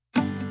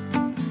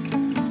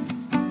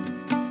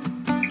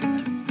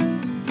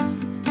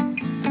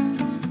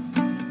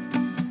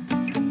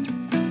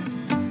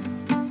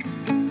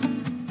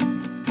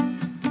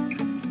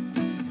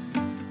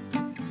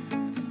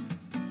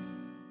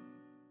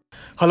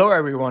Hello,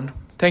 everyone.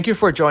 Thank you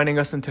for joining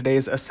us in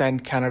today's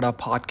Ascend Canada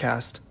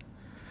podcast.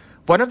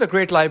 One of the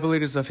great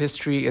liabilities of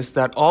history is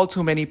that all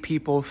too many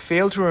people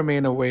fail to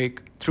remain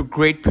awake through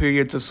great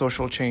periods of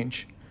social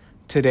change.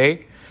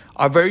 Today,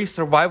 our very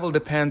survival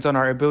depends on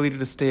our ability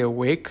to stay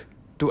awake,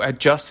 to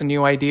adjust to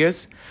new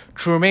ideas,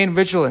 to remain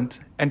vigilant,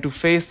 and to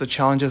face the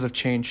challenges of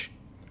change.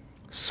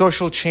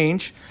 Social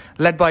change,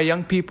 led by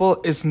young people,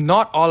 is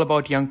not all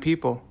about young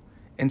people.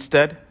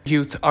 Instead,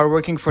 youth are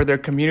working for their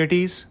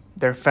communities,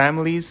 their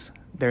families,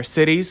 their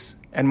cities,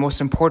 and most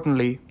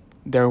importantly,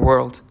 their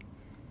world.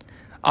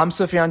 I'm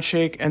Sufyan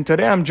Sheikh, and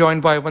today I'm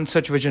joined by one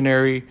such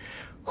visionary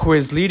who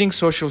is leading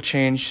social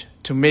change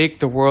to make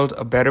the world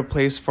a better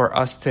place for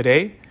us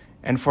today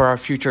and for our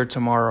future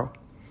tomorrow.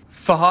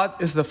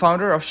 Fahad is the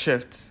founder of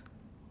Shift,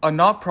 a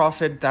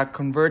not-profit that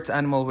converts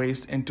animal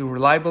waste into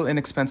reliable,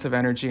 inexpensive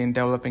energy in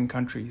developing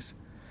countries.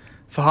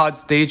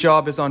 Fahad's day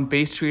job is on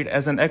Bay Street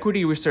as an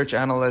equity research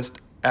analyst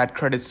at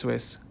Credit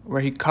Suisse, where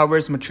he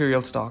covers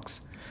material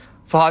stocks.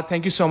 Fahad,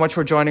 thank you so much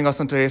for joining us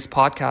on today's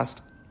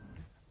podcast.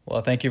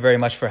 Well, thank you very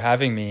much for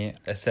having me.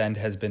 Ascend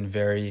has been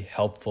very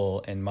helpful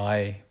in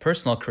my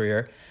personal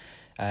career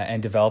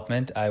and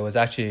development. I was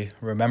actually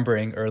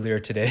remembering earlier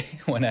today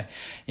when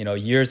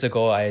years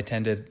ago, I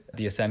attended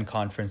the Ascend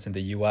conference in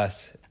the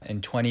US. In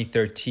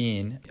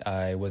 2013,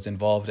 I was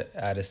involved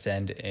at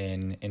Ascend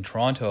in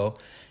Toronto,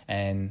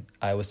 and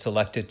I was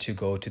selected to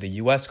go to the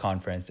US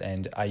conference.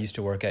 And I used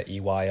to work at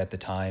EY at the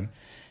time.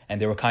 And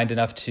they were kind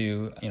enough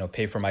to,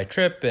 pay for my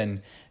trip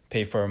and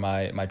pay for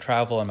my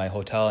travel and my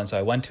hotel. And so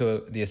I went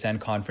to the Ascend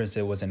conference.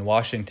 It was in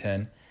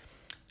Washington.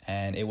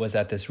 And it was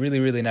at this really,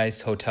 really nice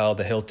hotel,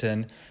 the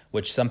Hilton,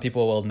 which some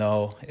people will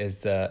know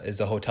is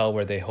the hotel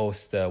where they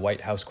host the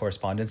White House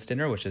Correspondents'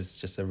 Dinner, which is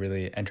just a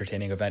really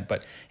entertaining event.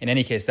 But in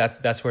any case,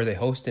 that's where they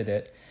hosted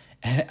it.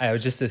 And I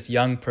was just this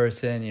young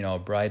person,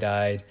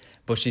 bright-eyed,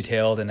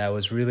 bushy-tailed, and I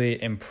was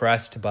really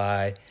impressed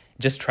by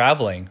just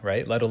traveling,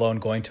 right? Let alone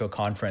going to a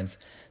conference.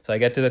 So I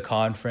get to the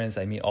conference,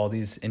 I meet all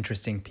these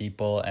interesting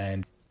people,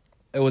 and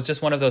it was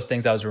just one of those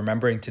things I was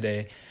remembering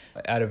today.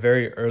 At a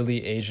very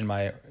early age in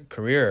my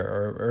career,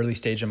 or early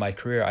stage in my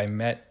career, I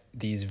met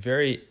these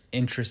very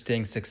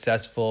interesting,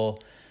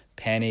 successful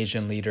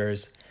Pan-Asian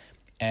leaders.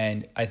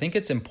 And I think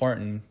it's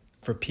important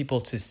for people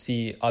to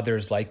see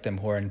others like them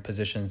who are in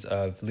positions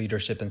of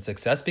leadership and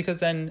success, because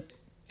then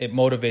it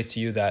motivates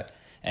you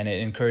and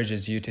it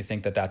encourages you to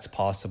think that that's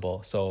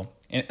possible. So,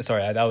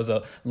 sorry, that was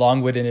a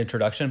long-winded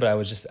introduction, but I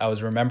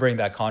was remembering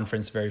that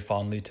conference very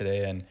fondly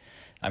today, and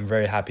I'm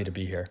very happy to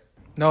be here.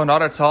 No,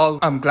 not at all.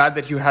 I'm glad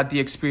that you had the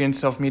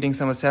experience of meeting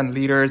some Ascend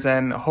leaders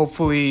and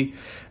hopefully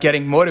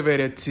getting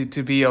motivated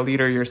to be a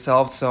leader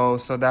yourself. So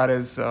that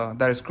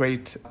is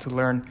great to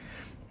learn.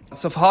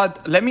 So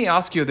Fahad, let me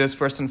ask you this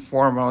first and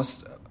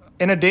foremost.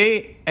 In a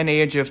day and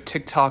age of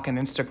TikTok and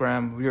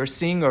Instagram, we are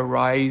seeing a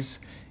rise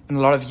in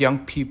a lot of young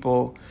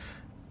people,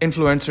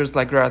 influencers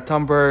like Greta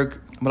Thunberg,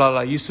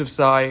 Malala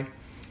Yousafzai.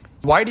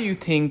 Why do you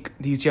think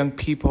these young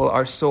people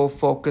are so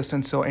focused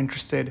and so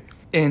interested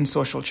in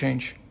social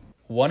change?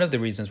 One of the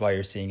reasons why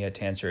you're seeing it,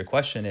 to answer your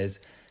question, is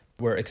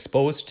we're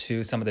exposed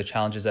to some of the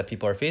challenges that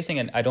people are facing.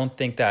 And I don't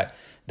think that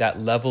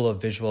level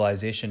of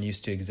visualization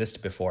used to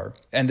exist before.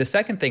 And the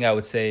second thing I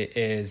would say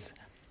is,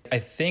 I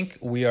think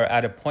we are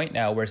at a point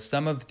now where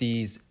some of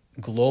these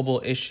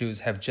global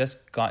issues have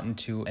just gotten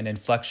to an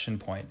inflection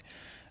point.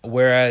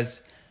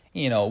 Whereas,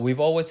 we've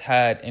always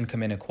had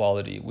income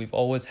inequality. We've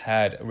always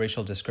had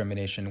racial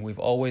discrimination. We've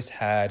always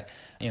had,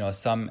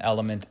 some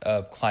element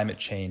of climate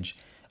change.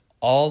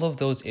 All of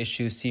those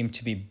issues seem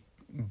to be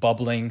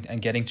bubbling and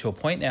getting to a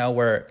point now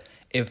where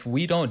if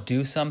we don't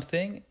do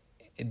something,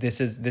 this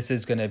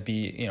is going to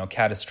be,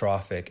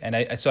 catastrophic. And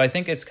I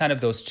think it's kind of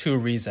those two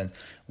reasons.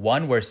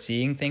 One, we're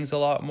seeing things a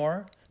lot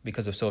more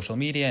because of social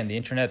media and the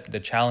internet,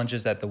 the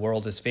challenges that the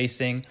world is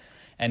facing.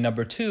 And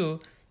number two,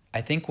 I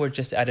think we're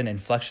just at an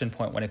inflection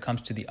point when it comes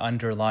to the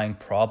underlying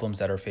problems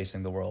that are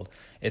facing the world.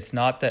 It's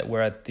not that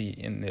we're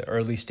in the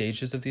early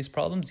stages of these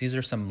problems. These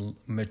are some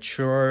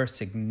mature,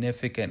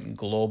 significant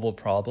global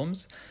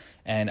problems.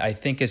 And I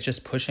think it's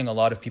just pushing a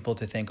lot of people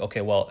to think,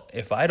 okay, well,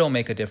 if I don't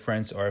make a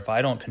difference, or if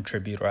I don't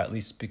contribute, or at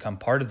least become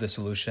part of the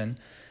solution,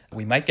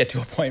 we might get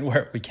to a point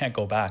where we can't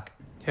go back.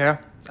 Yeah,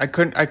 I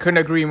couldn't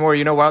agree more.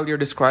 While you're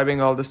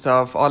describing all this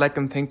stuff, all I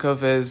can think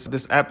of is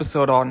this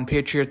episode on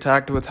Patriot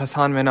Act with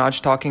Hassan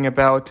Minhaj talking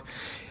about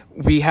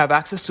we have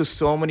access to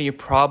so many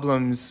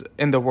problems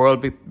in the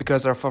world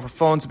because of our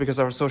phones, because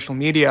of our social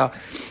media.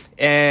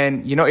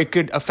 And, it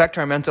could affect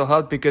our mental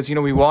health because,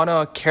 we want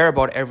to care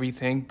about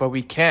everything, but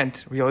we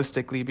can't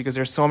realistically because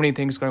there's so many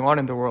things going on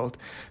in the world.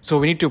 So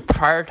we need to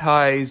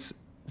prioritize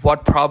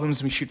what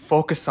problems we should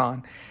focus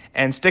on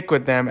and stick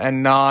with them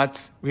and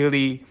not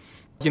really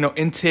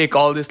intake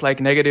all this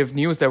negative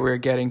news that we're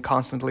getting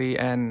constantly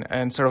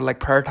and sort of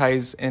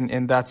prioritize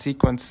in that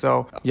sequence.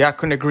 So yeah, I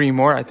couldn't agree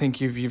more. I think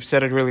you've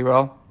said it really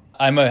well.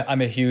 I'm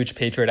a huge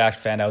Patriot Act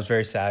fan. I was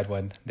very sad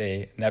when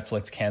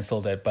Netflix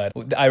canceled it, but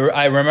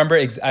I remember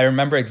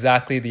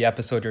exactly the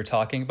episode you're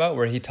talking about,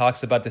 where he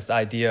talks about this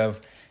idea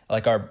of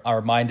like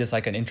our mind is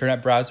like an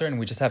internet browser, and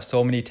we just have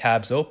so many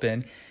tabs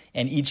open,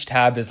 and each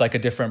tab is like a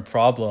different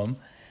problem.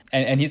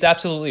 And he's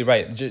absolutely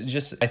right.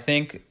 Just I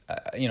think,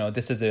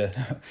 this is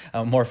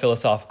a more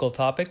philosophical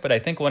topic, but I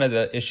think one of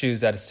the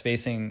issues that is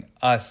facing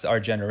us, our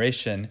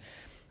generation,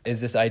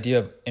 is this idea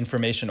of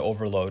information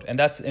overload. And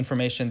that's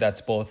information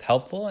that's both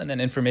helpful and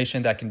then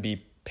information that can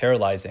be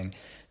paralyzing.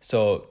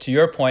 So to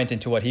your point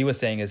and to what he was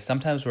saying is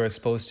sometimes we're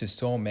exposed to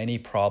so many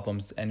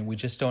problems and we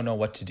just don't know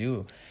what to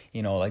do.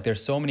 Like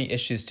there's so many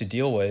issues to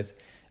deal with.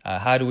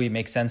 How do we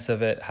make sense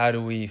of it? How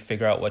do we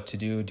figure out what to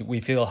do? We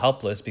feel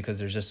helpless because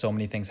there's just so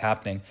many things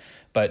happening.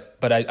 But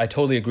I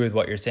totally agree with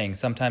what you're saying.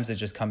 Sometimes it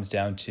just comes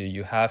down to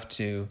you have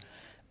to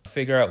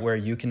figure out where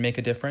you can make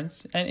a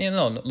difference. And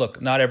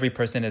look, not every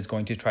person is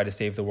going to try to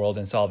save the world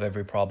and solve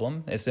every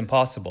problem. It's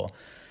impossible.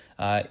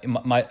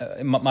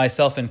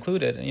 Myself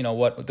included,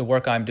 what the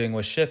work I'm doing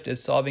with Shift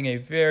is solving a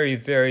very,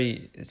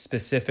 very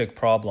specific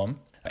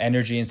problem.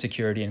 Energy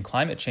insecurity and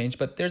climate change,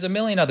 but there's a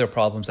million other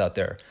problems out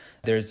there.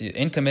 There's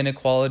income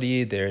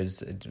inequality,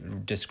 there's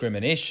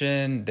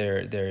discrimination,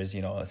 there's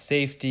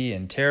safety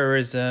and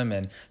terrorism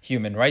and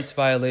human rights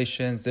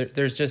violations.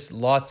 There's just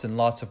lots and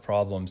lots of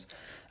problems.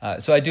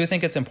 So I do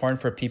think it's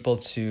important for people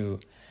to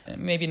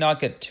maybe not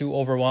get too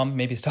overwhelmed,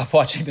 maybe stop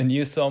watching the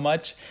news so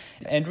much,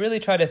 and really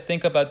try to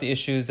think about the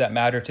issues that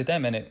matter to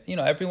them. And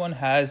everyone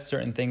has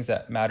certain things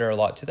that matter a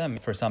lot to them.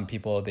 For some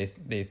people,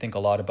 they think a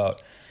lot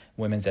about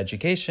women's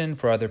education.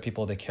 For other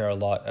people, they care a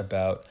lot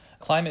about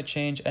climate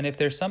change. And if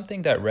there's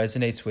something that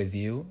resonates with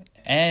you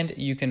and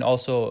you can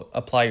also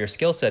apply your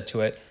skill set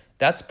to it,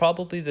 that's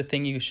probably the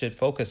thing you should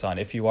focus on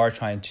if you are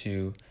trying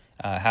to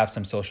have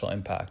some social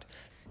impact.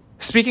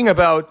 Speaking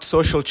about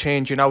social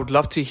change, I would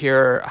love to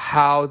hear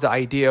how the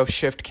idea of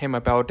Shift came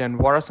about and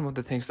what are some of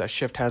the things that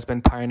Shift has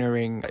been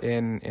pioneering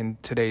in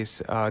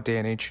today's day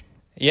and age.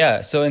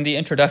 Yeah, so in the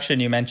introduction,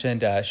 you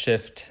mentioned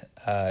Shift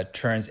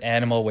turns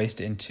animal waste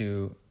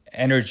into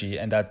energy,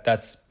 and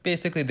that's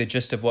basically the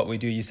gist of what we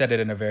do. You said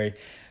it in a very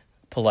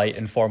polite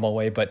and formal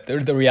way, but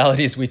the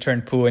reality is we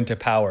turn poo into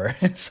power.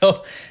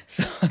 so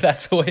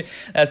that's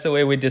the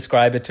way we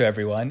describe it to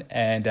everyone,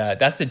 and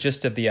that's the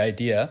gist of the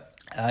idea.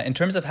 In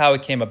terms of how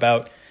it came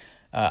about,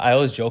 I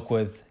always joke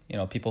with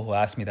people who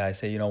ask me that. I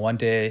say, one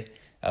day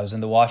I was in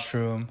the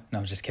washroom. No,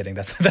 I'm just kidding.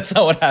 That's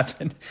not what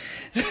happened.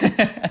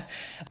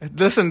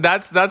 Listen,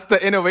 that's the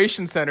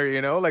innovation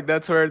center, like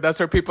that's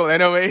where people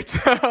innovate.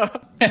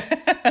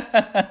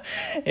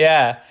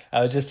 Yeah,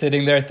 I was just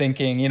sitting there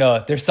thinking,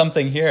 there's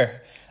something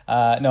here.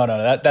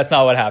 No, that's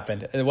not what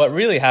happened. What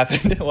really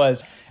happened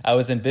was I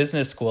was in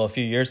business school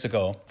 4 years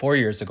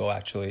ago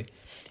actually,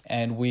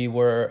 and we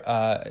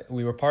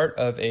were part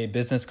of a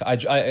business.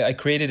 I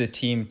created a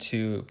team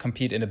to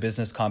compete in a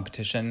business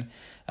competition.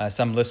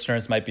 Some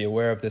listeners might be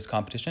aware of this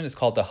competition. It's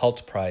called the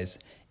HULT Prize,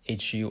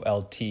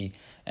 HULT.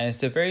 And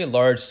it's a very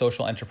large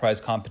social enterprise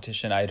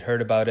competition. I had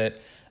heard about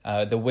it.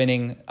 The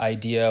winning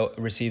idea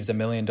receives $1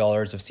 million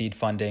of seed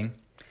funding.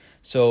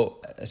 So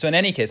in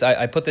any case,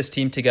 I put this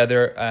team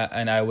together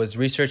and I was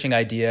researching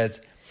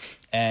ideas,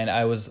 and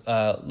I was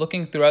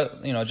looking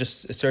throughout,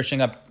 just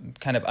searching up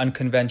kind of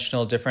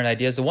unconventional different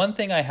ideas. The one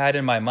thing I had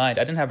in my mind,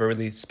 I didn't have a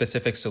really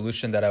specific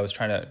solution that I was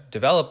trying to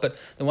develop, but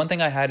the one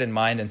thing I had in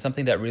mind and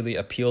something that really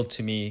appealed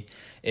to me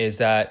is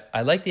that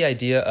I like the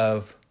idea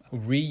of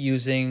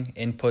reusing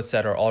inputs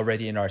that are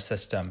already in our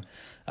system.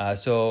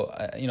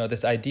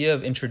 This idea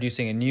of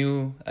introducing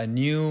a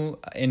new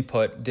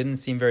input didn't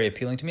seem very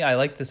appealing to me. I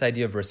like this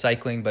idea of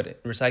recycling,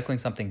 but recycling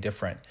something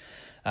different.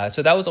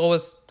 So that was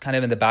always kind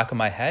of in the back of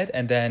my head.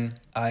 And then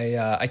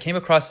I came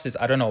across this,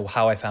 I don't know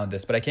how I found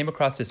this, but I came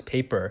across this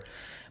paper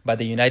by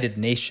the United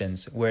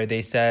Nations where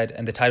they said,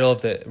 and the title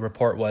of the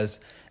report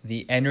was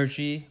The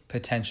Energy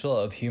Potential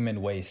of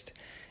Human Waste.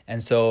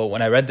 And so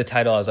when I read the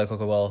title, I was like,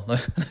 okay, well,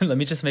 let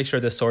me just make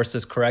sure the source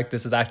is correct.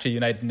 This is actually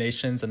United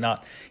Nations and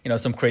not,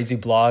 some crazy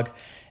blog.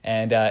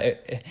 And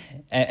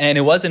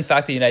it was, in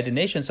fact, the United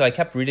Nations. So I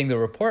kept reading the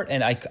report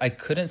and I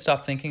couldn't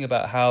stop thinking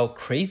about how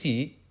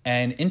crazy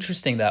and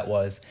interesting that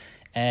was.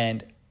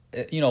 And,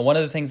 one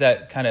of the things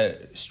that kind of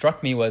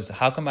struck me was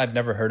how come I've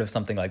never heard of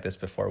something like this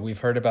before? We've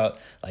heard about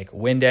like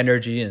wind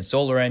energy and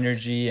solar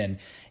energy and,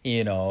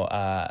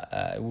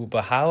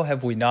 but how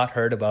have we not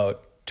heard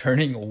about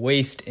turning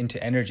waste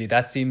into energy?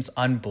 That seems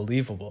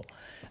unbelievable.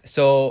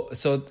 So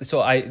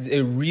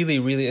it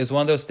really is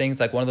one of those things,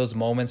 like one of those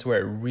moments where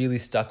it really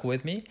stuck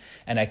with me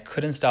and I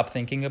couldn't stop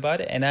thinking about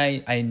it. And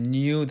I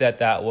knew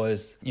that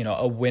was,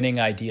 a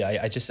winning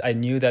idea. I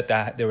knew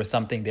that there was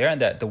something there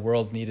and that the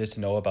world needed to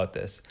know about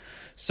this.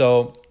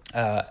 So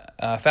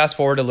fast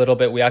forward a little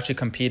bit, we actually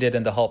competed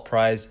in the HULT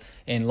Prize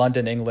in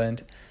London,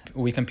 England.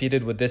 We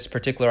competed with this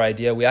particular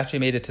idea. We actually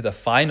made it to the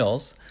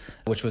finals,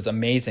 which was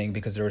amazing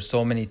because there were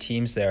so many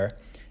teams there.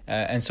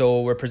 And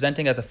so we're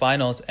presenting at the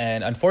finals,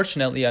 and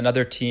unfortunately,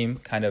 another team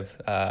kind of,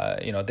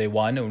 they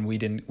won, and we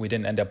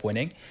didn't end up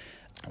winning.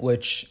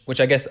 which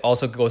I guess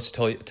also goes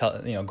to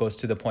goes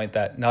to the point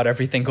that not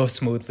everything goes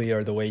smoothly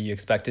or the way you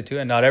expect it to,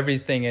 and not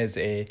everything is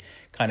a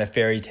kind of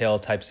fairy tale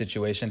type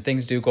situation.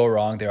 Things do go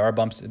wrong. There are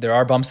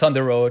bumps on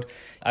the road.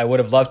 I would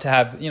have loved to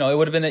have, it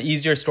would have been an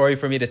easier story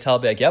for me to tell,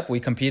 like, yep, we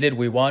competed,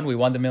 we won the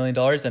 $1 million,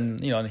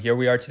 and here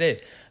we are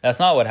today. That's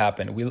not what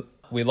happened.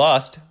 We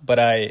lost, but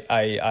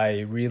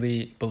I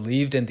really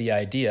believed in the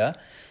idea.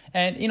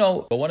 And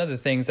but one of the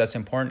things that's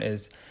important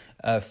is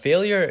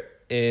failure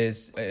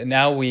is,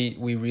 now we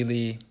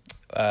really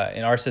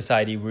in our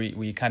society,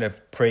 we kind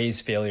of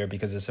praise failure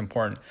because it's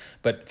important.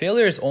 But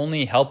failure is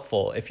only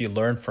helpful if you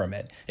learn from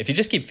it. If you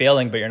just keep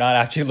failing, but you're not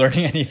actually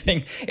learning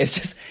anything,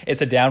 it's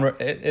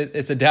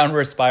a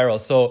downward spiral.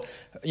 So,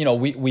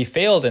 we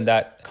failed in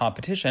that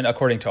competition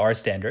according to our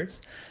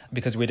standards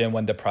because we didn't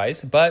win the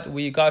prize, but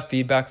we got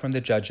feedback from the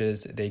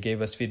judges. They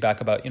gave us feedback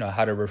about,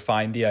 how to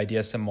refine the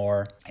idea some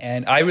more.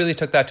 And I really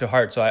took that to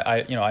heart. So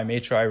I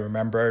made sure I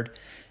remembered.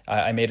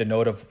 I made a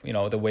note of,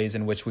 the ways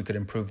in which we could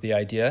improve the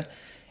idea.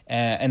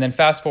 And then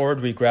fast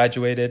forward, we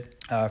graduated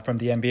from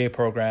the MBA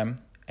program,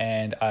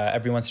 and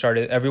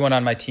everyone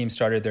on my team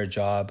started their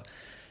job.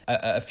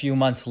 A few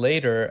months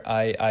later,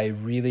 I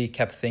really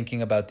kept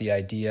thinking about the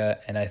idea,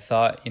 and I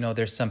thought,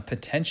 there's some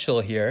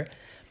potential here.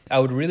 I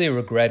would really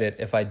regret it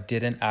if I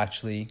didn't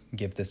actually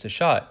give this a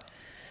shot.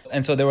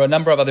 And so there were a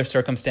number of other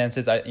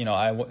circumstances,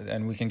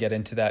 and we can get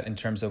into that in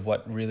terms of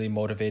what really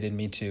motivated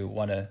me to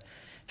want to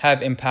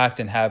have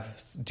impact and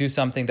do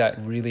something that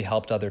really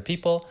helped other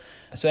people.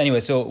 So anyway,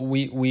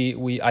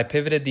 I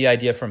pivoted the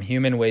idea from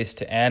human waste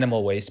to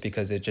animal waste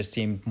because it just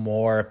seemed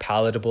more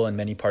palatable in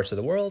many parts of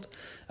the world.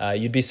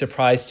 You'd be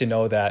surprised to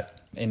know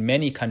that in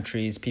many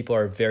countries, people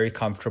are very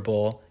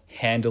comfortable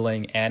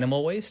handling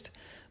animal waste,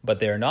 but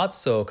they're not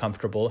so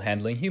comfortable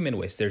handling human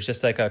waste. There's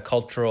just like a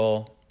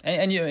cultural,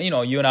 and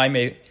you and I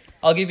may.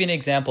 I'll give you an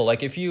example.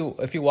 Like if you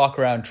walk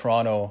around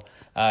Toronto,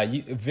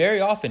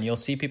 very often you'll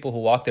see people who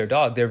walk their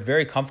dog. They're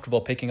very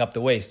comfortable picking up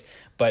the waste,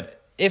 but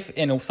if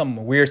in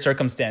some weird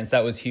circumstance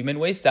that was human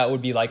waste, that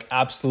would be like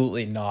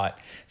absolutely not.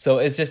 So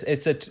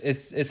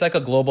it's like a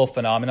global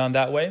phenomenon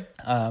that way.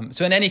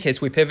 So in any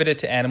case, we pivoted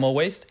to animal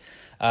waste.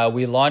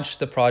 We launched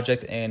the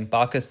project in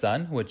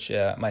Pakistan, which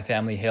my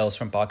family hails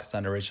from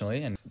Pakistan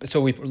originally, and so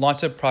we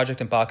launched a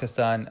project in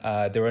Pakistan.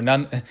 There were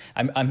none.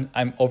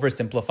 I'm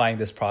oversimplifying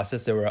this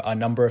process. There were a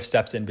number of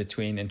steps in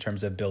between in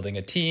terms of building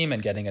a team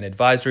and getting an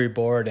advisory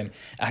board and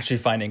actually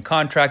finding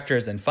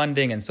contractors and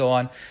funding and so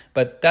on.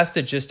 But that's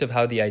the gist of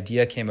how the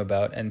idea came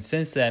about. And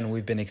since then,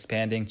 we've been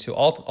expanding to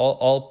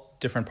all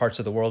different parts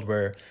of the world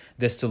where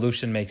this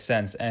solution makes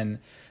sense. And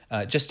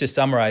just to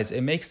summarize,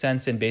 it makes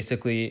sense in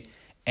basically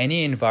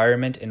any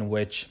environment in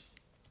which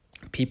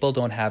people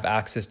don't have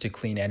access to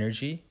clean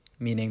energy,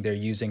 meaning they're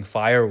using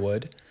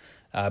firewood,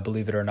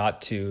 believe it or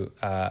not, to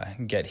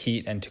get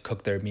heat and to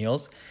cook their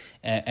meals.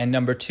 And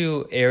number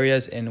two,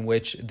 areas in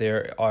which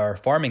there are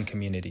farming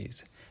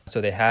communities. So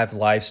they have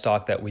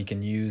livestock that we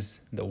can use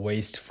the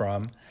waste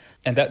from.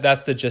 And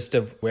that's the gist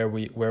of where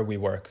we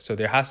work. So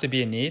there has to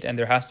be a need and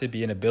there has to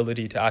be an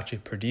ability to actually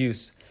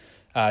produce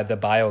the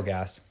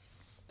biogas.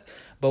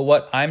 But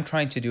what I'm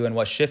trying to do and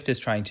what Shift is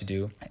trying to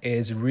do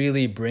is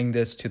really bring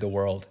this to the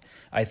world.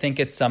 I think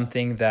it's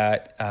something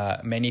that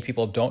many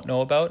people don't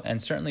know about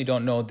and certainly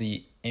don't know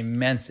the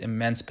immense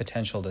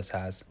potential this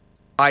has.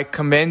 I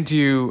commend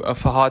you,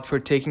 Fahad, for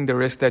taking the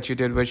risk that you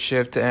did with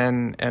Shift,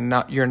 and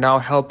now you're now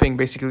helping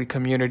basically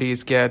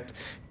communities get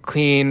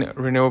clean,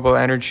 renewable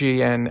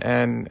energy and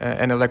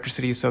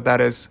electricity. So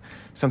that is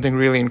something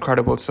really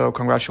incredible. So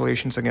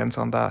congratulations again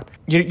on that.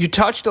 You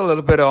touched a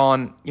little bit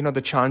on,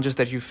 the challenges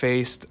that you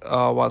faced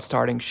while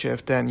starting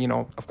Shift. And,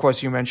 of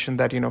course, you mentioned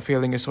that,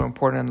 failing is so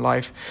important in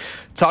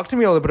life. Talk to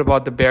me a little bit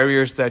about the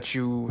barriers that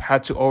you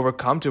had to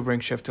overcome to bring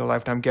Shift to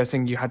life. And I'm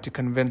guessing you had to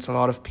convince a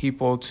lot of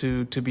people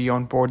to be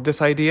on board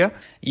this idea.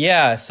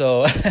 Yeah.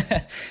 So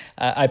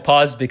I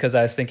paused because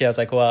I was thinking, I was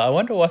like, well, I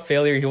wonder what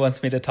failure he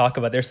wants me to talk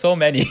about. There's so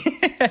many.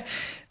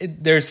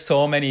 There's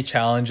so many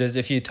challenges.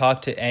 If you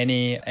talk to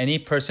any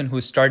person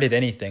who started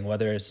anything,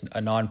 whether it's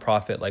a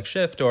nonprofit like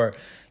Shift or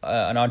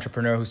an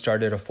entrepreneur who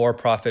started a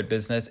for-profit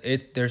business,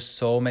 there's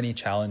so many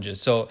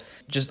challenges. So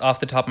just off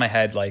the top of my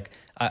head, like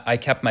I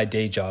kept my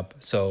day job.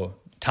 So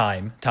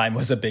time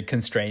was a big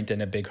constraint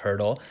and a big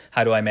hurdle.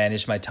 How do I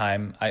manage my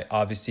time? I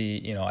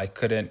obviously, I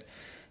couldn't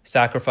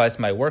sacrifice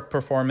my work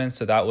performance.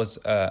 So that was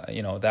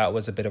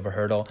a bit of a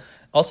hurdle.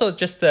 Also,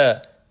 just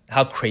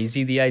how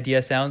crazy the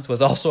idea sounds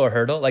was also a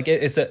hurdle. Like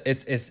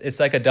it's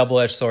like a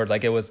double-edged sword.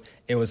 Like it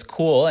was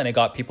cool and it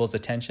got people's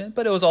attention,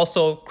 but it was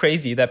also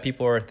crazy that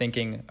people were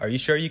thinking, "Are you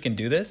sure you can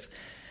do this?"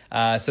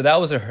 So that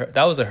was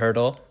a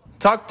hurdle.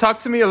 Talk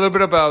to me a little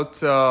bit about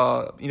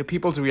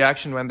people's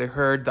reaction when they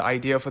heard the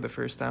idea for the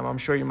first time. I'm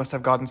sure you must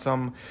have gotten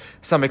some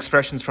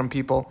expressions from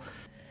people.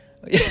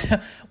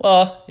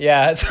 Well,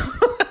 yeah.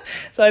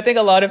 So I think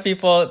a lot of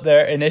people,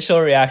 their initial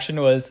reaction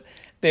was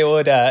they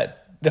would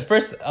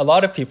a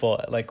lot of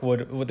people like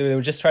they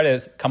would just try to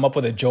come up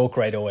with a joke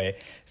right away.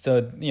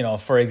 So,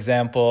 for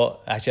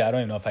example, actually, I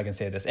don't even know if I can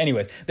say this.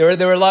 Anyways, there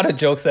were a lot of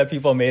jokes that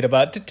people made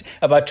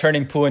about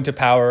turning poo into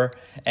power.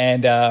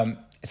 And,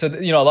 so,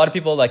 a lot of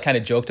people like kind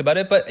of joked about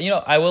it, but,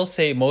 I will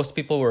say most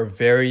people were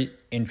very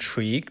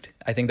intrigued.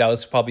 I think that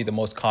was probably the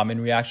most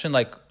common reaction.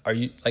 Like, are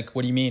you like,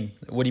 what do you mean?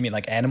 What do you mean?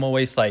 Like animal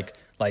waste, like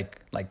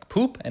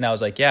poop? And I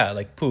was like, yeah,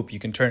 like poop. You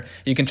can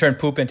turn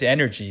poop into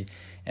energy.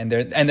 And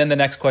then the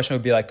next question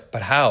would be like,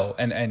 but how?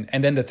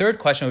 And then the third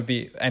question would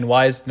be, and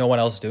why is no one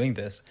else doing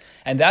this?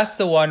 And that's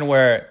the one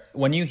where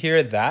when you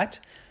hear that,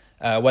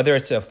 whether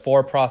it's a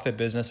for-profit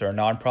business or a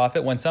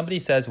non-profit, when somebody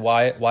says,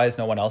 why is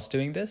no one else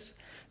doing this?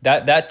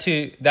 That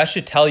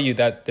should tell you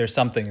that there's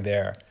something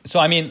there. So,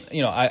 I mean,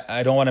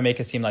 I don't want to make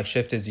it seem like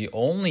Shift is the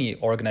only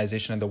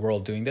organization in the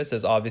world doing this.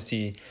 There's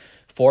obviously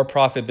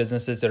for-profit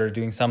businesses that are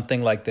doing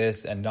something like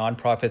this and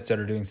nonprofits that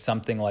are doing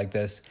something like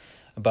this.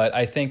 But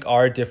I think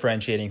our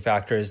differentiating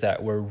factor is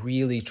that we're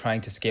really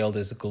trying to scale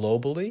this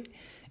globally.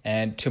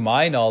 And to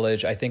my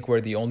knowledge, I think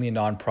we're the only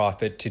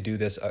nonprofit to do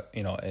this,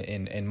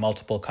 in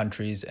multiple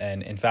countries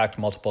and in fact,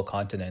 multiple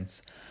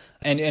continents.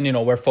 And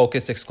we're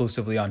focused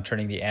exclusively on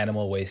turning the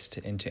animal waste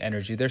into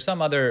energy. There's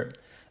some other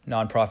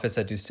nonprofits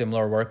that do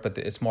similar work, but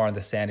it's more on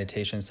the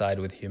sanitation side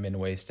with human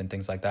waste and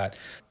things like that.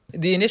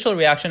 The initial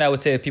reaction, I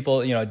would say, people,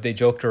 they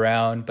joked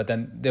around, but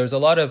then there was a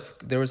lot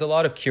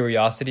of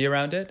curiosity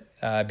around it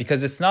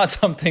because it's not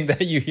something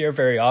that you hear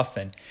very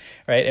often,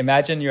 right?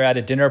 Imagine you're at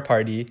a dinner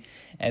party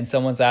and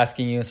someone's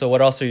asking you, so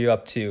what else are you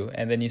up to?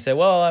 And then you say,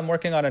 well, I'm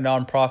working on a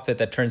nonprofit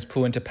that turns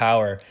poo into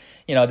power.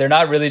 They're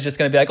not really just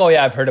going to be like, oh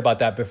yeah, I've heard about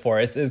that before.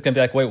 It's going to be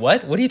like, wait,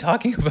 what? What are you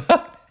talking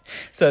about?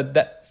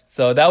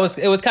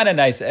 It was kind of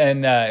nice,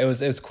 and it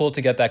was cool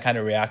to get that kind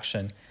of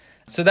reaction.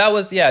 So that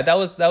was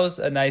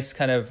a nice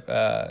kind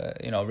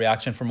of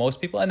reaction for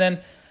most people. And then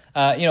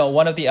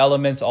one of the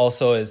elements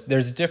also is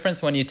there's a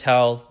difference when you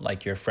tell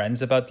like your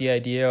friends about the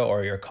idea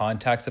or your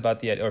contacts about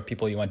the idea or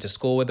people you went to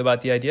school with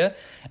about the idea.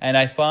 And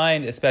I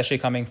find, especially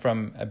coming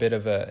from a bit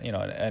of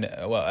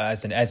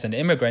as an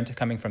immigrant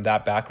coming from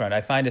that background, I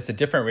find it's a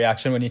different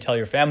reaction when you tell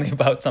your family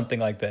about something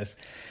like this.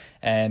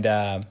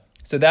 And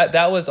so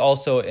that was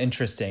also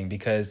interesting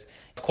because,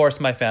 of course,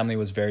 my family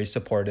was very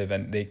supportive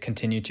and they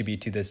continue to be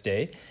to this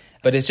day.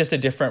 But it's just a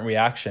different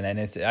reaction, and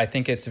I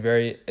think it's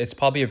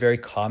probably a very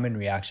common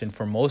reaction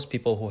for most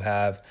people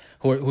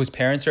whose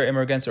parents are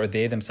immigrants or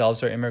they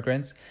themselves are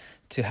immigrants,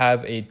 to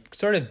have a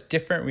sort of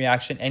different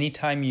reaction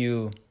anytime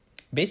you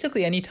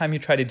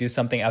try to do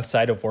something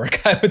outside of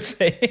work. I would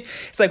say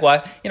it's like,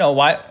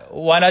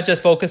 why not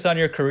just focus on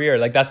your career?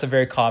 Like that's a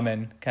very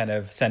common kind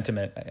of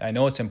sentiment. I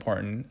know it's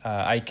important.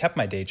 I kept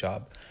my day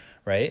job.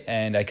 Right.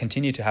 And I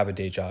continue to have a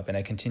day job and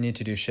I continue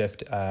to do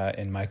Shift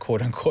in my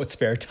quote unquote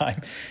spare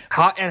time.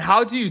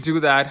 How do you do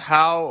that?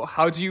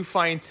 How do you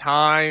find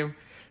time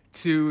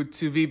to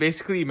be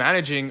basically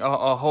managing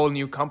a whole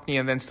new company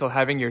and then still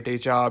having your day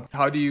job?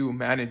 How do you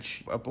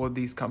manage both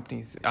these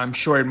companies? I'm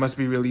sure it must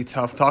be really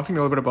tough. Talk to me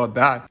a little bit about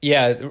that.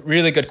 Yeah,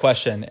 really good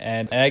question.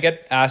 And I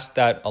get asked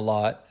that a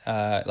lot,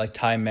 like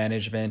time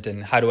management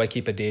and how do I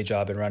keep a day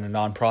job and run a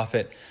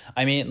nonprofit?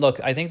 I mean, look,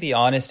 I think the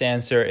honest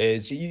answer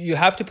is you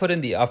have to put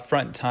in the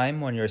upfront time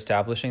when you're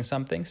establishing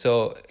something.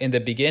 So in the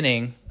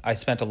beginning, I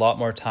spent a lot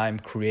more time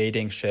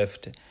creating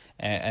Shift.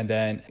 And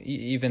then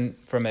even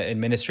from an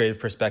administrative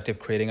perspective,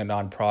 creating a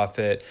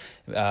nonprofit,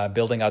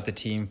 building out the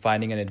team,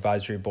 finding an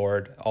advisory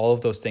board, all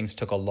of those things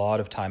took a lot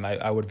of time.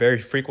 I would very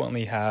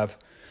frequently have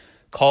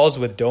calls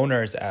with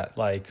donors at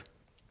like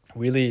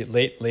really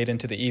late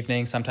into the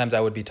evening. Sometimes I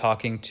would be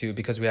talking to,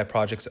 because we had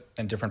projects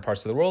in different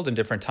parts of the world, in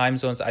different time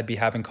zones, I'd be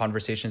having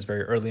conversations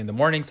very early in the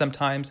morning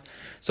sometimes.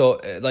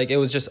 So like it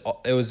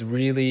was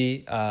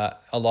really a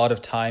lot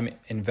of time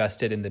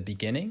invested in the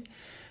beginning.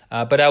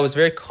 But I was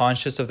very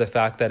conscious of the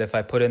fact that if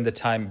I put in the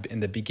time in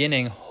the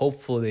beginning,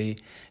 hopefully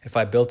if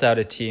I built out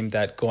a team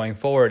that going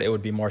forward, it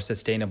would be more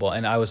sustainable.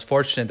 And I was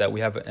fortunate that we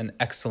have an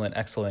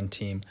excellent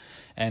team.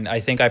 And I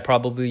think I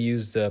probably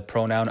use the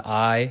pronoun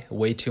I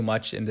way too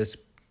much in this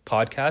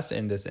podcast,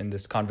 in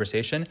this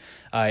conversation.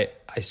 I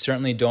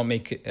certainly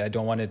I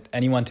don't want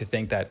anyone to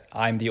think that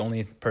I'm the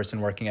only person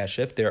working at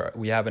Shift.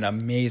 We have an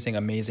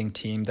amazing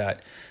team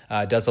that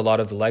does a lot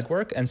of the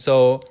legwork. And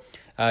so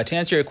to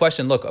answer your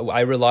question, look,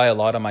 I rely a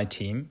lot on my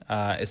team.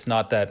 It's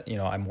not that,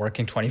 I'm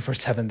working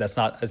 24/7. That's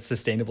not a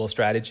sustainable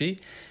strategy.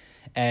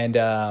 And,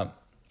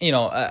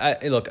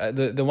 look,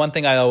 the one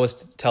thing I always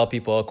tell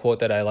people, a quote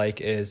that I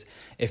like is,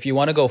 if you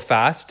want to go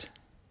fast,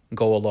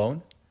 go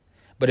alone.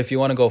 But if you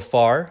want to go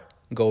far,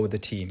 go with the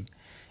team.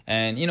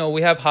 And,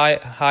 we have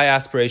high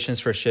aspirations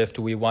for Shift.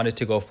 We wanted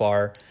to go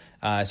far.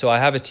 So I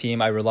have a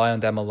team. I rely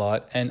on them a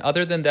lot. And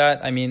other than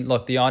that, I mean,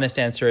 look, the honest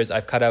answer is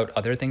I've cut out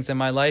other things in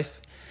my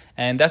life.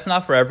 And that's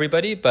not for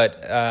everybody, but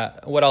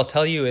what I'll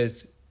tell you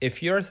is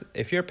if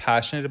you're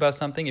passionate about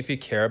something, if you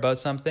care about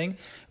something,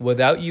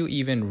 without you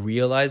even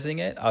realizing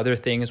it, other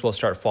things will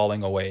start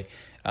falling away.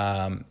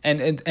 And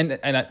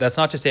that's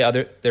not to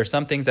say there's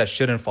some things that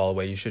shouldn't fall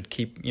away. You should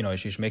keep, you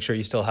should make sure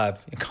you still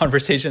have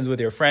conversations with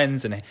your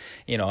friends and,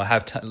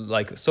 have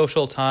like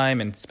social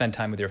time and spend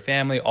time with your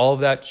family. All of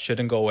that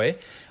shouldn't go away.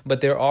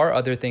 But there are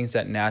other things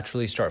that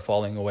naturally start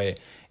falling away,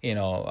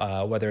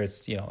 whether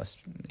it's,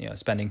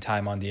 spending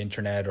time on the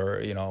internet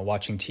or,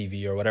 watching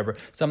TV or whatever.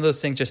 Some of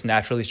those things just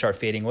naturally start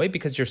fading away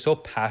because you're so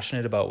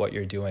passionate about what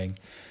you're doing.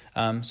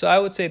 So I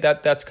would say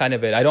that that's kind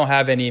of it. I don't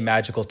have any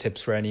magical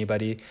tips for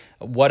anybody.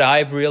 What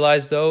I've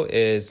realized though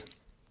is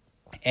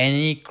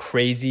any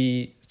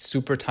crazy,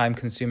 super time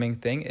consuming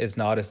thing is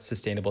not a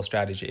sustainable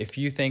strategy. If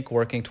you think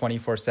working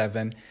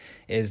 24/7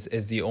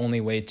 is the only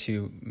way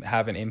to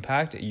have an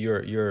impact,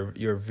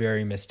 you're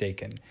very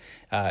mistaken.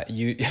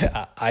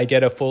 I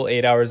get a full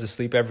 8 hours of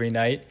sleep every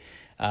night.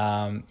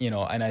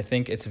 And I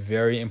think it's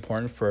very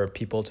important for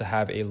people to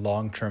have a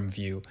long-term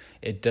view.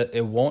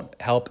 It won't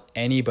help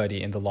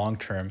anybody in the long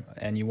term,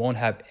 and you won't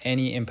have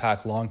any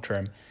impact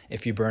long-term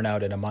if you burn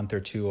out in a month or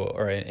two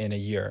or in a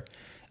year.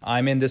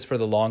 I'm in this for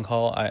the long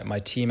haul. My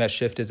team at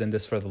Shift is in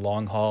this for the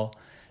long haul.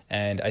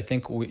 And I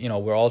think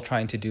we're all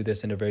trying to do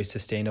this in a very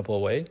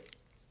sustainable way.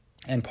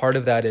 And part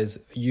of that is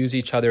use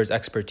each other's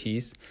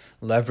expertise,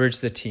 leverage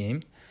the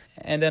team.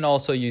 And then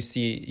also you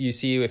see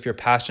if you're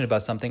passionate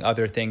about something,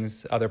 other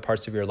things, other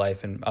parts of your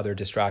life and other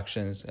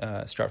distractions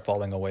start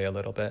falling away a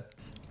little bit.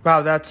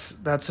 Wow, that's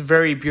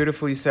very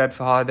beautifully said,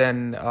 Fahad.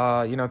 And,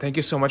 thank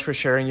you so much for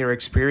sharing your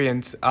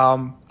experience.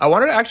 I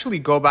wanted to actually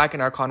go back in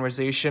our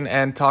conversation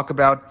and talk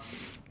about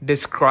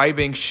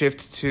describing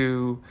Shift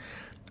to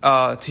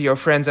your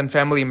friends and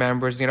family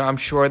members. I'm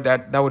sure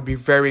that would be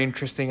very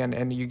interesting.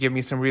 And you give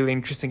me some really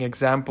interesting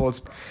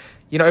examples.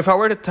 If I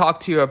were to talk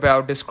to you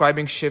about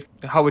describing Shift,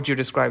 how would you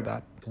describe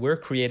that? We're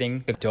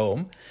creating a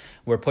dome.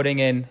 We're putting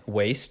in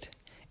waste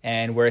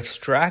and we're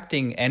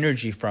extracting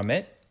energy from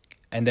it.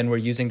 And then we're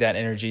using that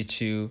energy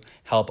to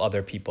help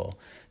other people.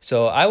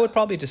 So I would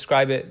probably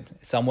describe it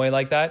some way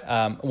like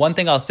that. One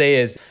thing I'll say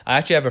is I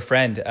actually have a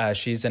friend.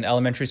 She's an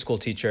elementary school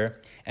teacher.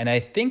 And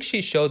I think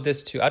she showed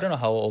this to, I don't know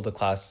how old the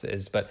class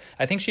is, but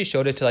I think she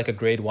showed it to like a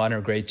grade 1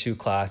 or grade 2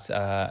 class.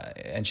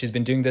 And she's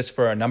been doing this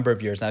for a number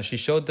of years now. She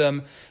showed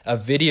them a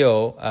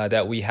video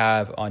that we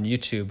have on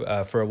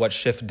YouTube for what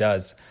Shift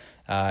does.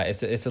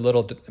 It's a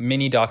little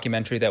mini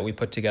documentary that we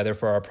put together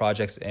for our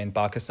projects in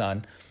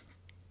Pakistan.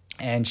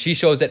 And she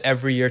shows it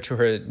every year to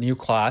her new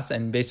class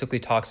and basically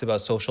talks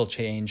about social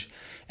change.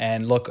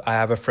 And look, I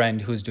have a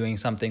friend who's doing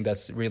something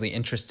that's really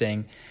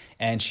interesting.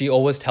 And she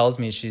always tells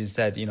me, she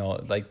said,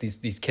 like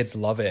these kids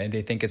love it and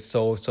they think it's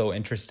so, so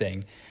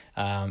interesting.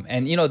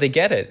 And, they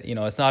get it.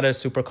 It's not a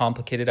super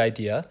complicated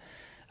idea.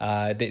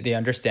 They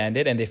understand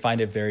it and they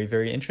find it very,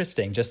 very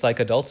interesting, just like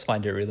adults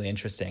find it really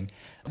interesting.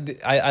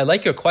 I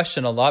like your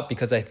question a lot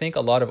because I think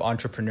a lot of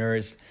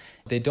entrepreneurs,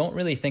 they don't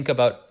really think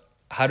about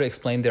how to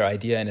explain their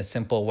idea in a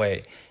simple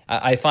way.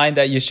 I find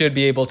that you should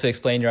be able to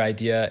explain your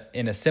idea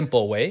in a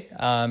simple way,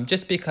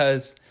 just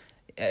because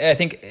I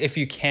think if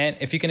you can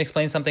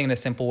explain something in a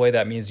simple way,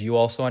 that means you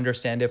also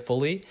understand it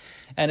fully.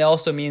 And it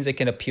also means it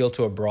can appeal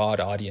to a broad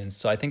audience.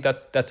 So I think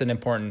that's an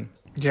important.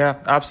 Yeah,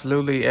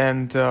 absolutely.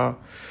 And,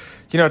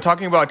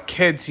 talking about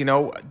kids,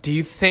 do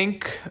you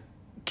think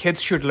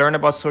kids should learn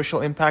about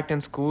social impact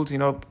in schools,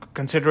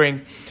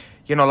 considering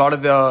a lot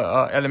of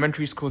the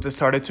elementary schools have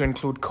started to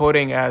include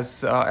coding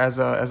as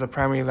a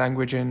primary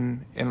language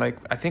in like,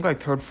 I think like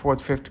 3rd, 4th,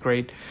 5th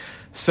grade.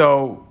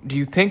 So do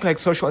you think like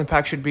social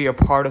impact should be a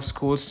part of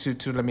schools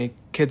to make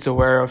kids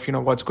aware of,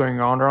 what's going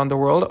on around the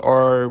world,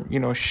 or,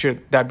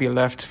 should that be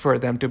left for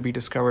them to be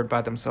discovered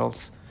by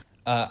themselves?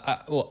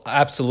 Well,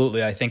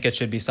 absolutely. I think it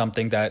should be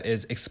something that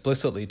is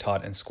explicitly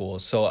taught in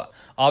schools. So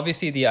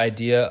obviously the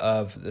idea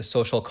of the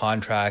social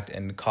contract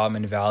and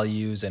common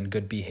values and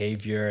good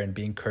behavior and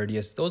being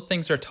courteous, those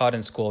things are taught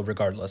in school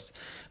regardless.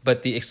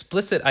 But the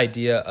explicit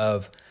idea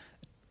of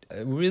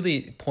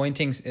really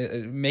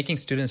making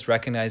students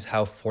recognize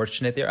how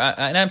fortunate they are.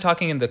 And I'm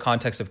talking in the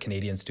context of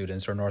Canadian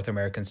students or North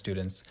American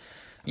students,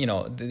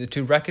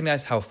 to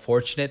recognize how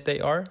fortunate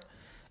they are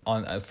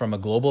from a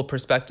global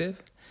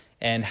perspective,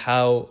 and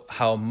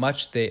how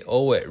much they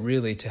owe it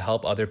really to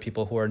help other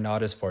people who are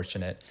not as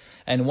fortunate.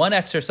 And one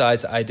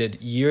exercise I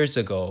did years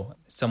ago,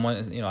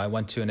 I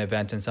went to an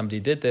event and somebody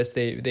did this.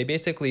 They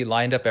basically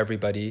lined up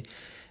everybody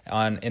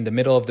in the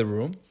middle of the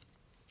room,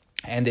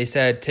 and they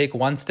said, take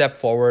one step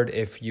forward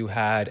if you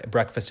had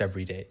breakfast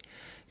every day.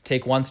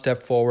 Take one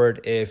step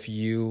forward if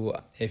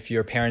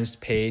your parents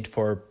paid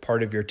for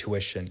part of your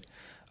tuition.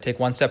 Take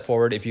one step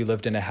forward if you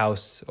lived in a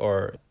house,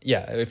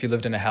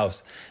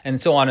 and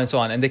so on and so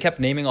on. And they kept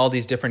naming all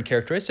these different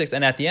characteristics.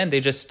 And at the end, they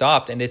just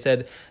stopped and they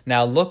said,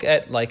 now look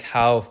at like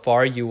how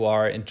far you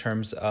are in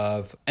terms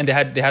of, and they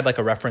had like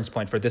a reference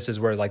point for this is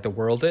where like the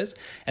world is.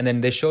 And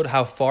then they showed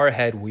how far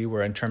ahead we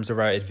were in terms of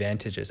our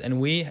advantages. And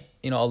we,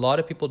 a lot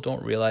of people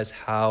don't realize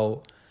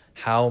how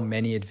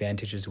many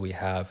advantages we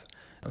have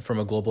from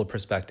a global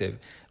perspective.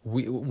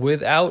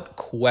 Without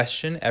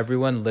question,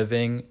 everyone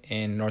living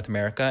in North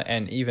America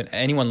and even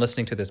anyone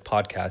listening to this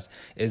podcast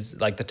is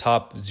like the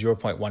top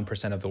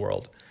 0.1% of the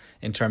world.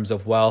 in terms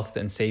of wealth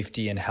and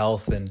safety and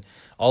health and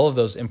all of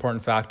those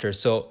important factors.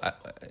 So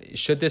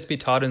should this be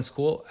taught in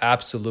school?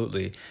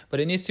 Absolutely. But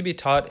it needs to be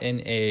taught in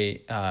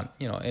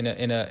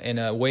in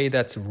a way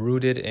that's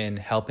rooted in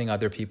helping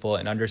other people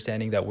and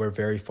understanding that we're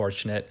very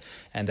fortunate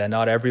and that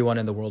not everyone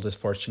in the world is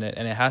fortunate.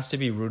 And it has to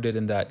be rooted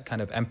in that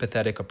kind of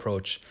empathetic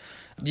approach.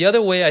 The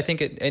other way, I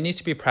think it needs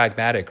to be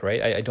pragmatic,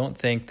 right? I don't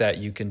think that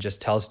you can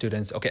just tell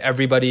students, okay,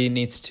 everybody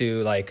needs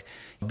to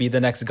be the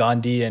next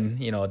Gandhi, and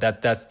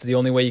that's the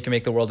only way you can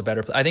make the world a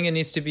better place. I think it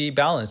needs to be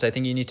balanced. I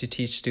think you need to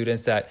teach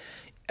students that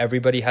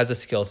everybody has a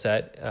skill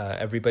set,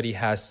 everybody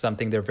has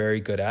something they're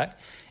very good at,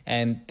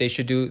 and they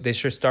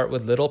should start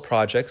with little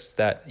projects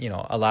that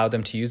allow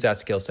them to use that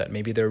skill set.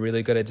 Maybe they're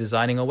really good at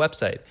designing a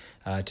website.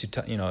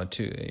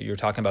 You're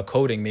talking about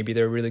coding. Maybe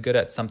they're really good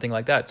at something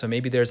like that. So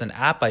maybe there's an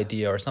app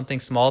idea or something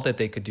small that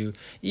they could do,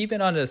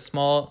 even on a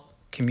small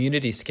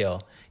community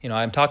scale.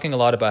 I'm talking a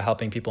lot about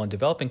helping people in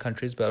developing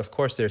countries, but of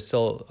course there's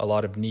still a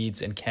lot of needs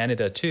in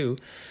Canada too.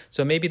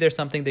 So maybe there's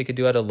something they could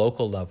do at a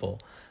local level.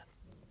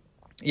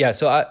 Yeah,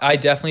 so I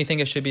definitely think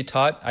it should be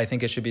taught. I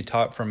think it should be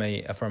taught from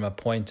a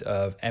point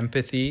of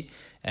empathy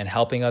and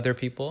helping other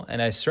people.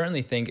 And I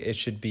certainly think it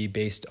should be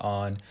based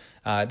on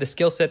the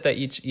skill set that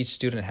each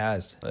student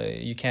has.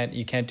 You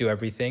can't do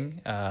everything,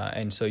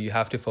 and so you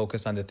have to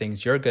focus on the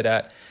things you're good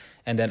at,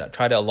 and then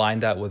try to align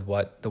that with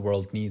what the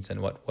world needs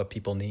and what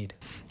people need.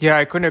 Yeah,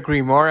 I couldn't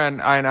agree more.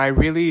 And I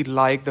really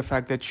like the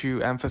fact that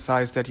you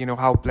emphasize that,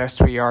 how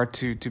blessed we are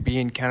to be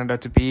in Canada,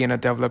 to be in a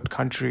developed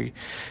country.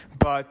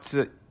 But,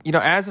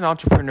 as an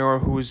entrepreneur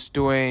who's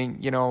doing,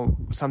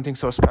 something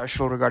so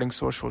special regarding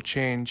social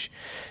change,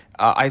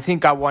 I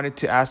think I wanted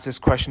to ask this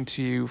question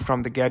to you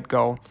from the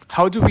get-go.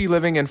 How do we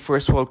living in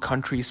first world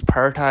countries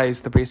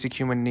prioritize the basic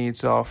human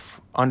needs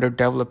of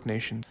underdeveloped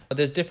nations?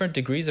 There's different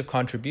degrees of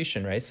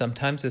contribution, right?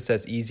 Sometimes it's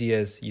as easy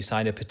as you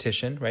sign a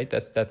petition, right?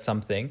 That's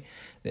something.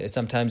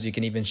 Sometimes you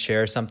can even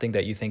share something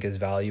that you think is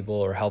valuable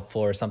or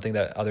helpful or something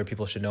that other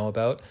people should know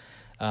about.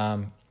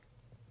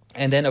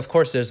 And then, of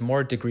course, there's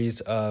more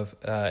degrees of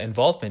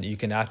involvement. You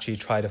can actually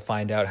try to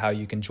find out how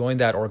you can join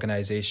that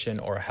organization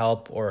or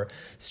help or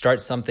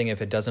start something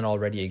if it doesn't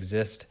already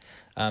exist.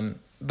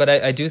 But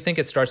I do think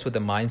it starts with the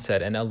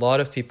mindset. And a lot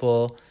of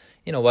people,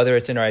 whether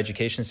it's in our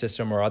education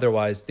system or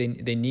otherwise, they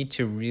need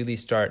to really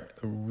start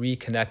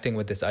reconnecting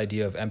with this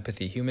idea of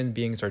empathy. Human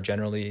beings are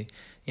generally,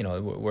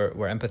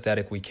 we're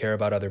empathetic. We care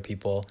about other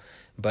people.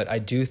 But I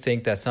do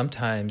think that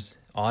sometimes,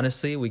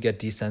 honestly, we get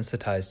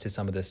desensitized to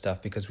some of this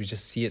stuff because we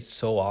just see it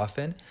so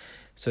often.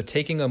 So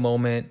taking a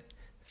moment,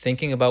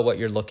 thinking about what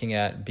you're looking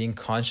at, being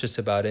conscious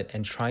about it,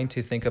 and trying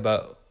to think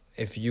about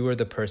if you were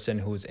the person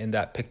who's in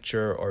that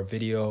picture or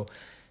video,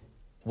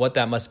 what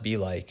that must be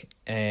like.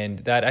 And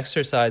that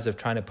exercise of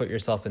trying to put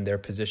yourself in their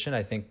position,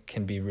 I think,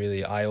 can be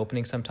really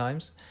eye-opening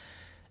sometimes.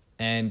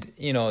 And,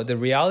 the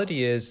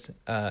reality is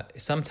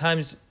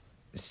sometimes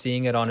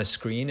seeing it on a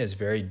screen is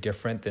very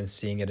different than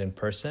seeing it in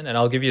person. And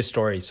I'll give you a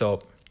story.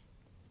 So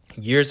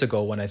years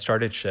ago when I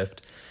started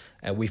Shift,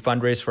 we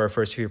fundraised for our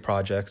first few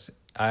projects.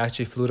 I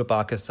actually flew to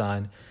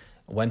Pakistan,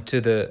 went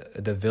to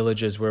the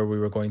villages where we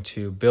were going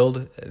to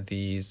build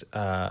these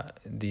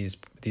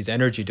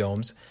energy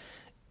domes.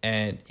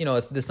 And,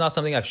 it's not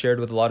something I've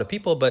shared with a lot of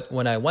people, but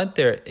when I went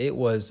there, it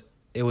was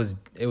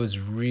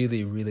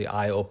really, really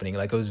eye-opening.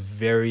 It was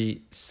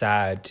very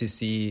sad to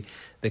see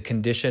the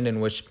condition in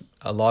which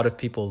a lot of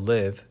people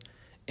live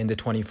in the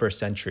 21st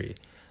century.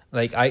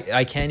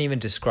 I can't even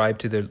describe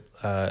to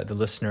the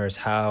listeners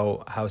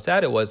how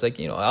sad it was.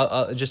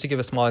 I'll, just to give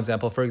a small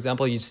example. For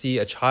example, you see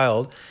a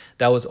child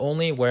that was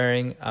only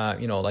wearing,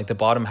 the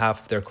bottom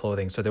half of their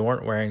clothing. So they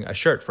weren't wearing a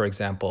shirt, for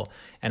example.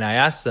 And I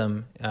asked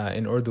them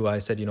in Urdu, I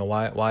said,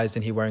 why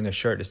isn't he wearing a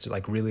shirt? It's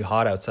really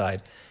hot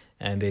outside.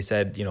 And they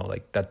said,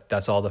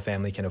 that's all the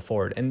family can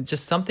afford. And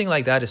just something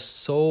like that is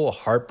so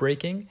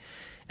heartbreaking.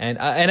 And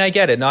I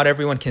get it. Not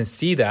everyone can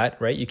see that,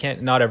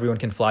 right? Not everyone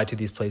can fly to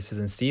these places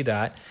and see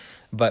that.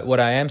 But what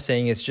I am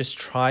saying is just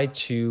try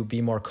to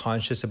be more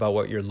conscious about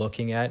what you're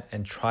looking at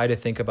and try to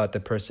think about the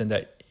person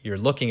that you're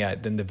looking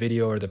at, then the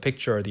video or the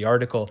picture or the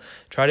article.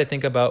 Try to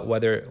think about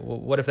what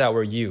if that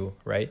were you,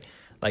 right?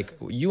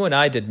 You and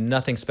I did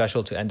nothing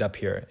special to end up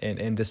here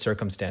in this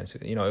circumstance.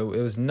 It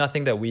was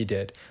nothing that we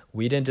did.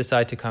 We didn't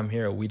decide to come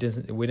here. We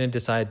didn't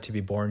decide to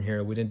be born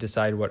here. We didn't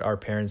decide what our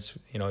parents,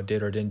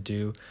 did or didn't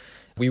do.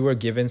 We were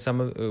given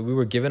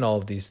all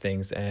of these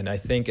things, and I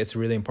think it's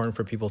really important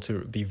for people to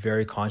be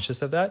very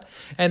conscious of that.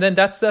 And then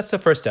that's the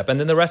first step. And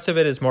then the rest of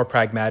it is more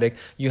pragmatic.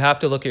 You have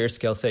to look at your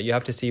skill set. You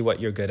have to see what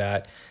you're good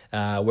at,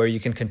 where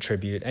you can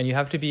contribute, and you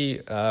have to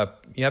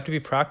be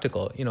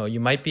practical. You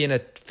might be in a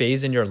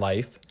phase in your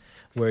life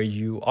where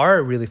you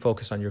are really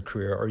focused on your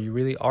career, or you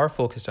really are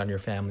focused on your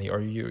family,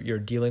 or you're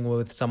dealing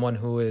with someone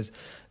who is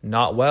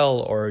not well,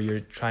 or you're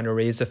trying to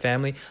raise a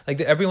family.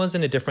 Everyone's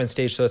in a different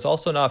stage. So it's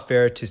also not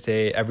fair to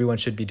say everyone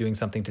should be doing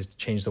something to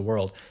change the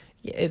world.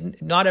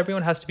 Not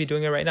everyone has to be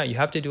doing it right now. You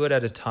have to do it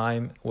at a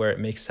time where it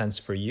makes sense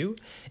for you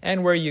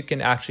and where you can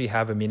actually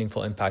have a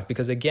meaningful impact.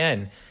 Because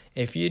again,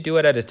 if you do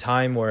it at a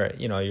time where,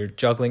 you know, you're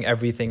juggling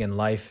everything in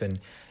life and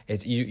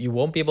you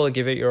won't be able to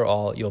give it your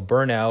all, you'll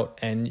burn out,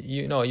 and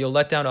you know, you'll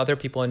let down other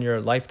people in your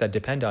life that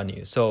depend on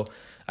you. So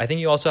I think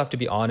you also have to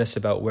be honest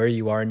about where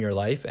you are in your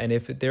life. And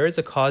if there is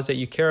a cause that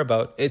you care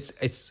about,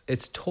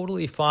 it's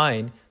totally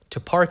fine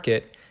to park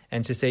it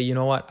and to say, you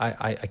know what,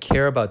 I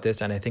care about this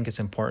and I think it's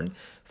important.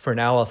 For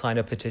now, I'll sign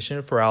a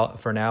petition.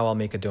 For now, I'll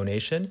make a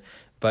donation,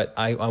 but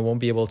I won't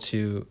be able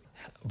to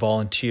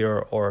volunteer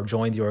or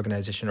join the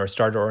organization or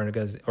start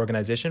an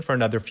organization for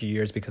another few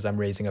years because I'm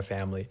raising a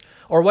family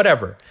or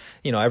whatever.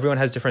 You know, everyone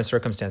has different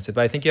circumstances,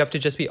 but I think you have to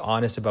just be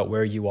honest about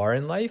where you are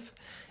in life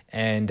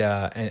and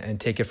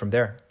take it from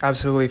there.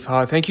 Absolutely,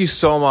 Fahad. Thank you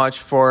so much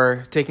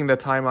for taking the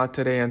time out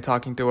today and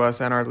talking to us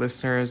and our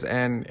listeners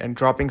and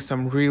dropping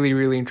some really,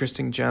 really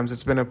interesting gems.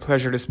 It's been a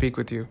pleasure to speak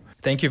with you.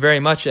 Thank you very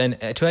much. And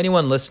to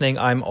anyone listening,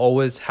 I'm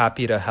always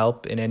happy to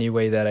help in any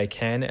way that I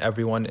can.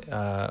 Everyone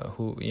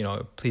who, you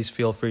know, please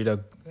feel free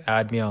to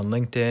add me on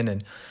LinkedIn.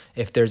 And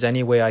if there's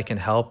any way I can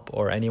help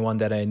or anyone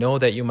that I know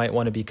that you might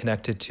want to be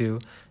connected to,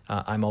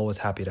 I'm always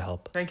happy to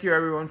help. Thank you,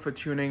 everyone, for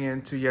tuning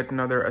in to yet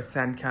another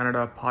Ascend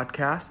Canada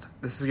podcast.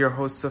 This is your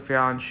host,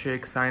 Sufyan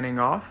Sheikh, signing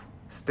off.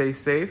 Stay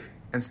safe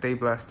and stay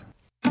blessed.